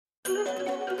For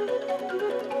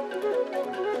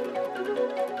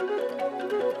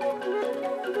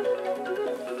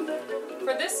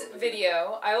this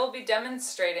video, I will be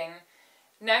demonstrating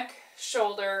neck,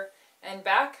 shoulder, and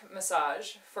back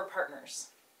massage for partners.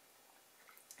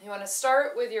 You want to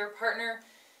start with your partner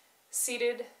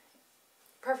seated,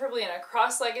 preferably in a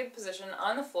cross-legged position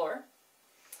on the floor.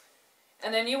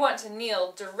 And then you want to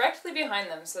kneel directly behind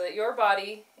them so that your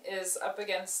body is up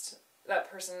against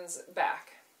that person's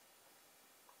back.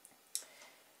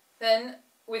 Then,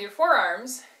 with your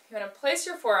forearms, you want to place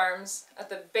your forearms at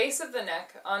the base of the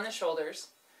neck on the shoulders,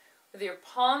 with your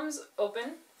palms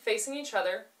open, facing each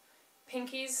other,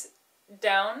 pinkies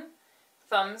down,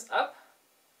 thumbs up.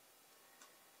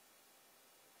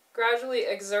 Gradually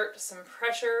exert some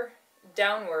pressure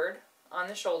downward on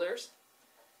the shoulders,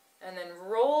 and then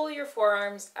roll your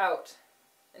forearms out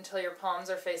until your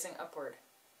palms are facing upward.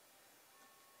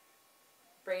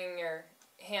 Bringing your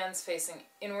hands facing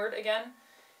inward again.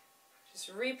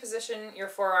 Just reposition your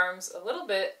forearms a little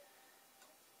bit,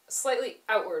 slightly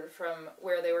outward from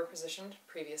where they were positioned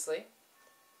previously.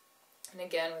 And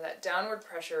again, with that downward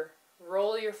pressure,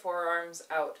 roll your forearms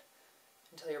out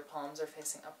until your palms are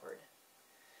facing upward.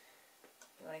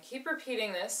 You want to keep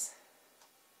repeating this,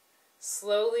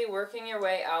 slowly working your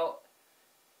way out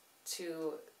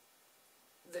to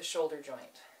the shoulder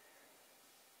joint.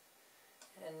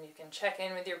 And you can check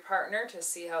in with your partner to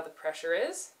see how the pressure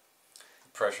is.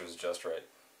 The pressure is just right.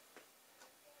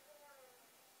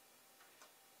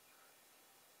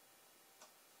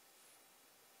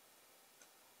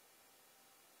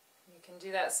 You can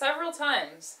do that several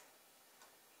times,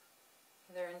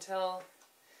 either until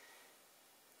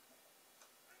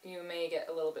you may get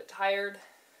a little bit tired,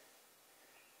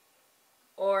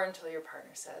 or until your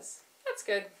partner says, "That's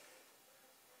good."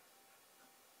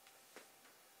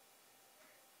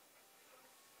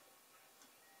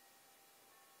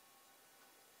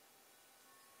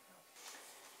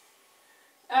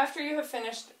 After you have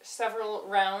finished several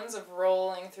rounds of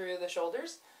rolling through the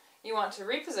shoulders, you want to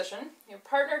reposition. Your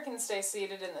partner can stay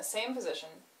seated in the same position,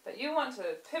 but you want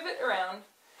to pivot around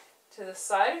to the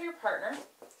side of your partner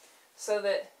so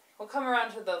that we'll come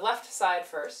around to the left side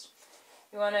first.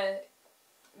 You want to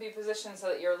be positioned so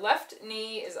that your left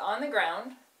knee is on the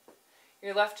ground,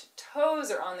 your left toes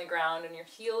are on the ground, and your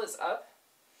heel is up.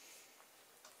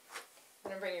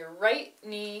 You're going to bring your right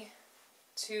knee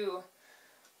to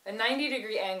a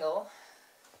 90-degree angle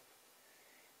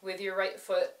with your right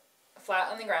foot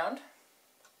flat on the ground.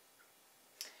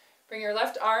 Bring your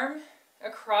left arm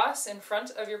across in front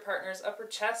of your partner's upper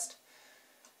chest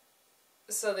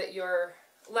so that your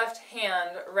left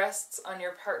hand rests on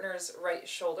your partner's right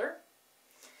shoulder.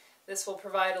 This will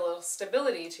provide a little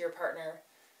stability to your partner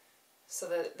so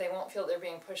that they won't feel they're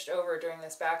being pushed over during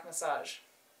this back massage.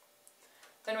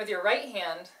 Then with your right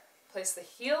hand, place the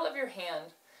heel of your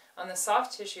hand on the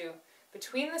soft tissue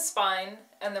between the spine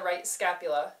and the right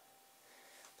scapula,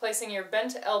 placing your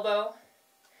bent elbow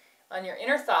on your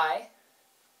inner thigh,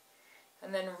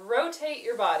 and then rotate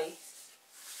your body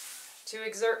to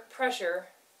exert pressure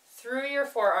through your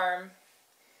forearm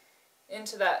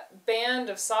into that band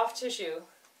of soft tissue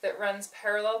that runs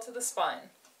parallel to the spine.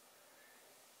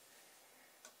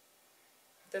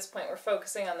 At this point, we're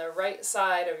focusing on the right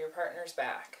side of your partner's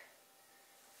back.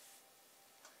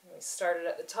 We started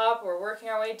at the top, we're working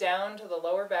our way down to the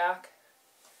lower back,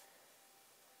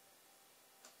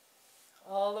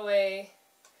 all the way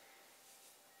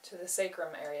to the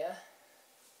sacrum area.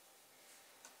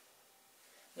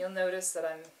 You'll notice that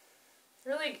I'm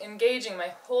really engaging my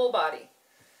whole body.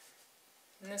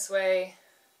 In this way,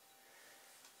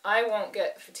 I won't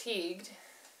get fatigued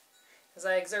as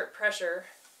I exert pressure,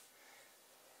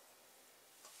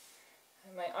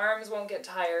 and my arms won't get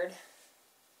tired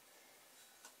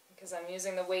because I'm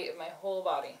using the weight of my whole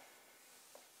body.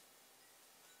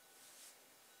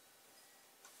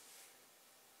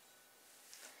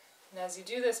 And as you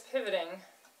do this pivoting,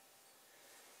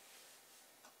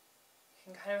 you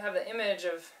can kind of have the image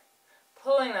of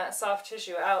pulling that soft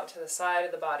tissue out to the side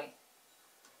of the body,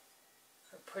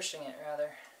 or pushing it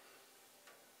rather.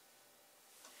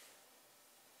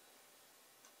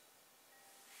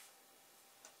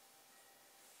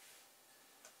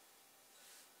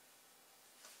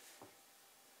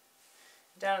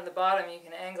 Down at the bottom, you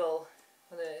can angle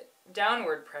with a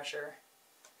downward pressure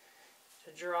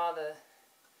to draw the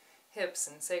hips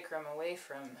and sacrum away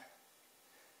from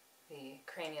the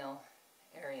cranial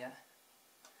area.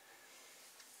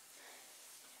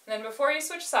 And then before you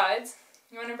switch sides,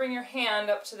 you want to bring your hand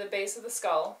up to the base of the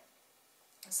skull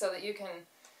so that you can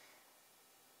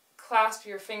clasp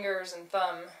your fingers and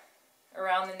thumb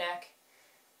around the neck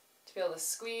to be able to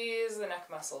squeeze the neck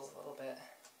muscles a little bit.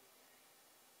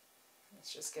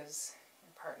 This just gives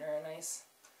your partner a nice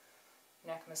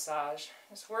neck massage.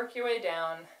 Just work your way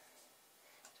down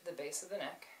to the base of the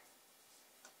neck.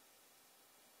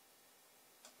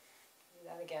 Do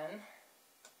that again.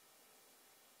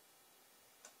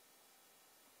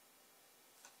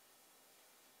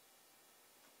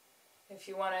 If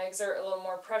you want to exert a little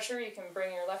more pressure, you can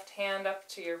bring your left hand up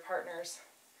to your partner's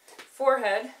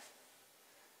forehead.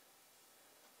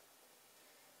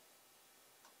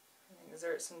 And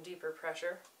exert some deeper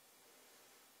pressure.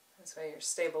 This way you're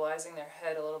stabilizing their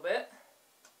head a little bit.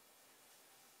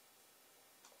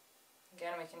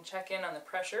 Again, we can check in on the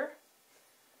pressure.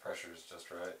 Pressure is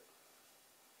just right.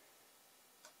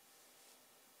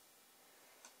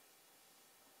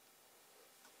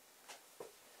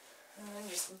 And then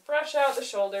just brush out the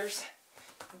shoulders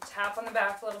and tap on the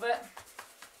back a little bit.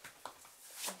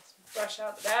 Just brush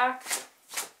out the back.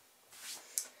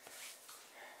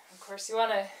 Of course, you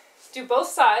want to do both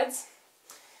sides.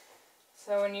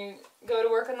 So when you go to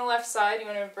work on the left side, you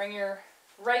want to bring your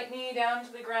right knee down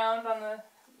to the ground on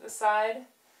the side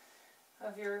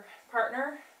of your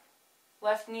partner.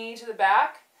 Left knee to the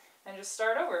back, and just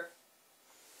start over.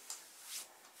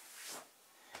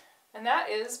 And that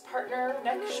is partner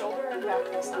neck, shoulder, and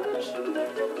back massage.